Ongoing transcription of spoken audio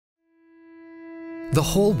The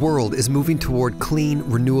whole world is moving toward clean,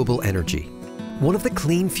 renewable energy. One of the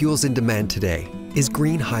clean fuels in demand today is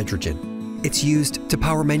green hydrogen. It's used to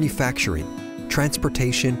power manufacturing,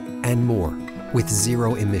 transportation, and more with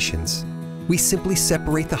zero emissions. We simply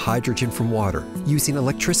separate the hydrogen from water using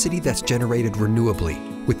electricity that's generated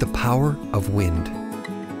renewably with the power of wind.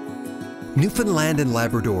 Newfoundland and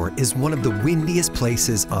Labrador is one of the windiest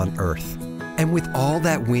places on Earth. And with all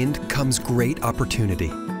that wind comes great opportunity.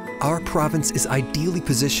 Our province is ideally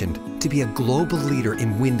positioned to be a global leader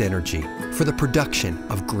in wind energy for the production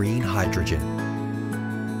of green hydrogen.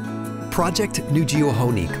 Project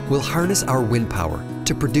Nujio'qonik will harness our wind power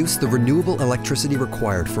to produce the renewable electricity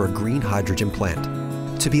required for a green hydrogen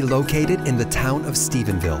plant, to be located in the town of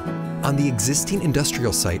Stephenville, on the existing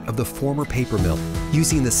industrial site of the former paper mill,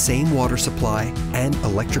 using the same water supply and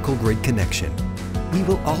electrical grid connection. We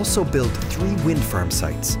will also build 3 wind farm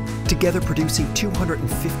sites, together producing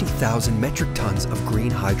 250,000 metric tons of green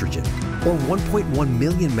hydrogen, or 1.1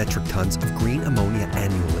 million metric tons of green ammonia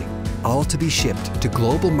annually, all to be shipped to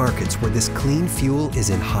global markets where this clean fuel is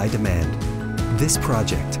in high demand. This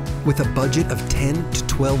project, with a budget of 10 to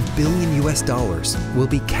 12 billion US dollars, will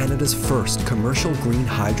be Canada's first commercial green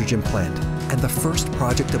hydrogen plant and the first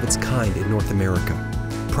project of its kind in North America.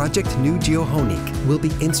 Project Nujio'qonik will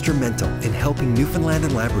be instrumental in helping Newfoundland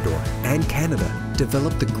and Labrador and Canada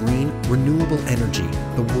develop the green, renewable energy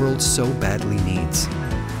the world so badly needs.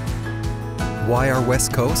 Why our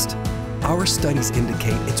West Coast? Our studies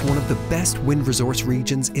indicate it's one of the best wind resource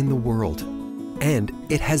regions in the world. And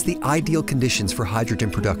it has the ideal conditions for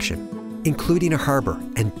hydrogen production, including a harbor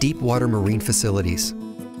and deep water marine facilities.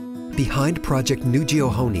 Behind Project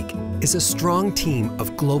Nujio'qonik is a strong team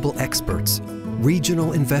of global experts,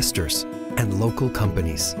 regional investors, and local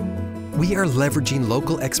companies. We are leveraging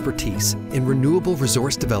local expertise in renewable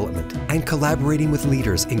resource development and collaborating with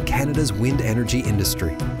leaders in Canada's wind energy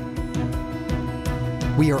industry.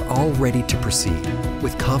 We are all ready to proceed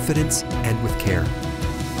with confidence and with care.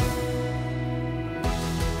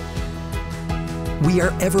 We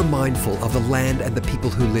are ever mindful of the land and the people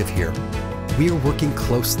who live here. We are working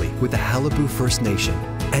closely with the Halibut First Nation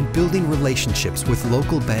and building relationships with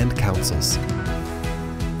local band councils.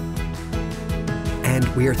 And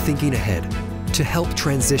we are thinking ahead to help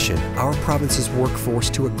transition our province's workforce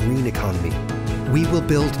to a green economy. We will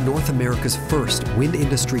build North America's first wind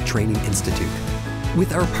industry training institute.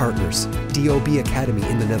 With our partners, DOB Academy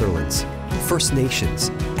in the Netherlands, First Nations,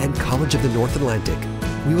 and College of the North Atlantic,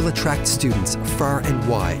 we will attract students far and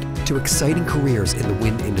wide to exciting careers in the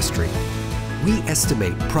wind industry. We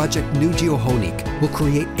estimate Project Nujio'qonik will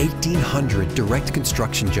create 1,800 direct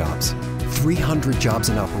construction jobs, 300 jobs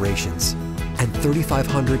in operations, and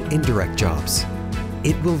 3,500 indirect jobs.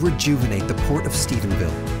 It will rejuvenate the Port of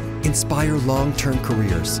Stephenville, inspire long-term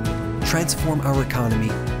careers, transform our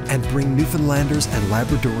economy, and bring Newfoundlanders and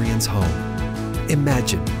Labradorians home.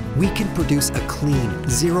 Imagine we can produce a clean,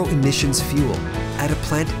 zero-emissions fuel at a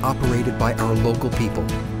plant operated by our local people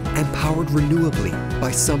and powered renewably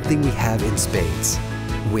by something we have in spades: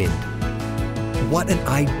 wind. What an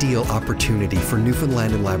ideal opportunity for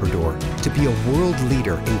Newfoundland and Labrador to be a world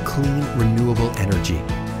leader in clean, renewable energy.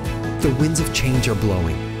 The winds of change are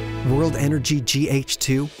blowing. World Energy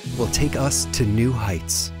GH2 will take us to new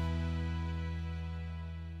heights.